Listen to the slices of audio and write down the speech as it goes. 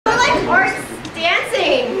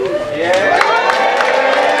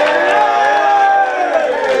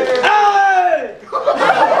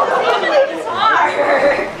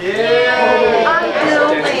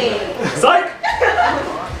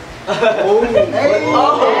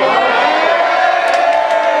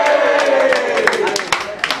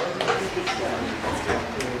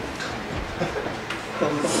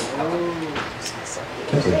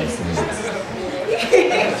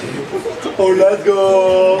Oh, let's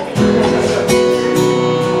go!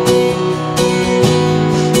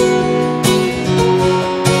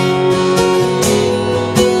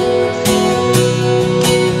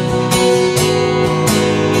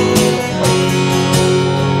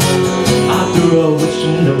 I threw a wish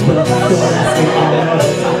in the well, don't ask me all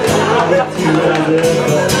I went to live,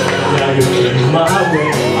 now you're in my way.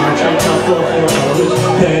 I traded myself for a wish,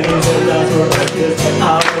 pennies and that's for a kiss. I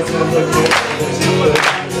wasn't looking for you,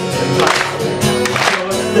 but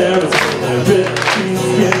there is a rip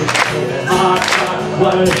skin and hard time.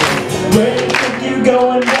 Where do you think you're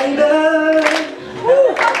going, baby?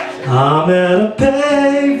 I'm at a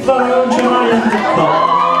payphone trying to call.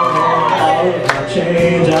 All of my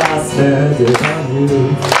change I spent it on you.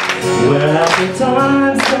 Where have the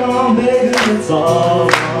times gone, baby? It's all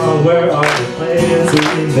gone. Where are the plans we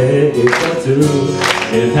made for two?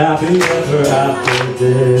 If happy ever after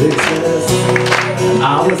did exist, I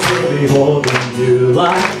would still be holding you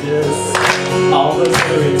like this. All the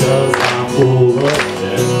fairy tales are full of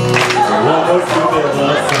shit. One more stupid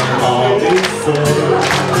love song, all we said.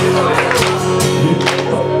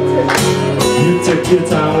 You took your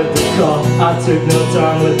time with the call, I took no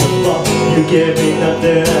time with the fall. You gave me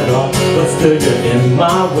nothing at all, but still you're in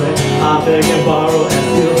my way. I beg and borrow and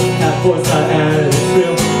steal, have foresight and it's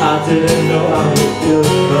real. I didn't know I would feel,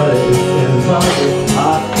 but it was in my way. I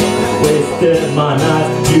wasted my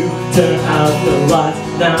nights, you turned out the lights.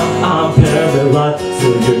 Now I'm paralyzed,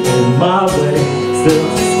 still you're in my way. Still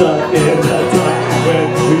stuck in that time when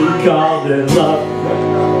we called it love.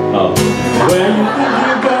 Oh, where you think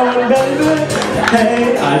you're going, baby?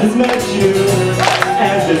 Hey, I just met you,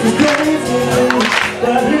 and this is crazy,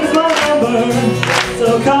 but here's my number, so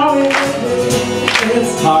call me baby.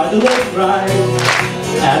 It's hard to look right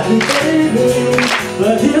at me, baby,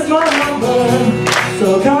 but here's my number, so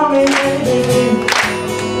call me baby.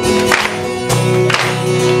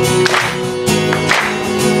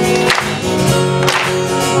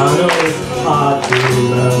 I know it's hard to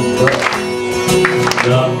remember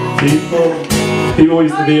the people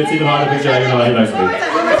used to be, it's even hard to picture, even though I nice to be. I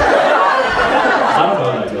don't know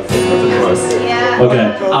how that goes. What's the chorus? Okay.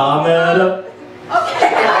 I'm at a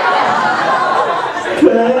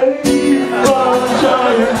payphone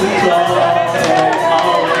trying to call.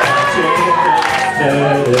 All of my change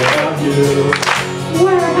instead of you.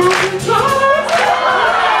 Where have you gone?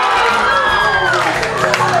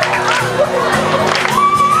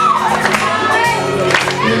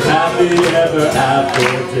 If happy ever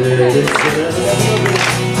after did exist,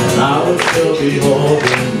 and I would still be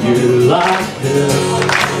holding you like this.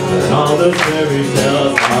 And all the fairy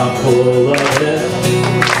tales are full of it.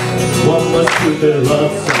 One more stupid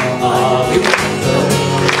love song, obviously.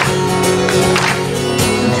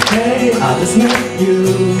 Hey, I just met you,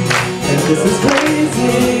 and this is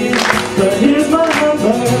crazy, but here's my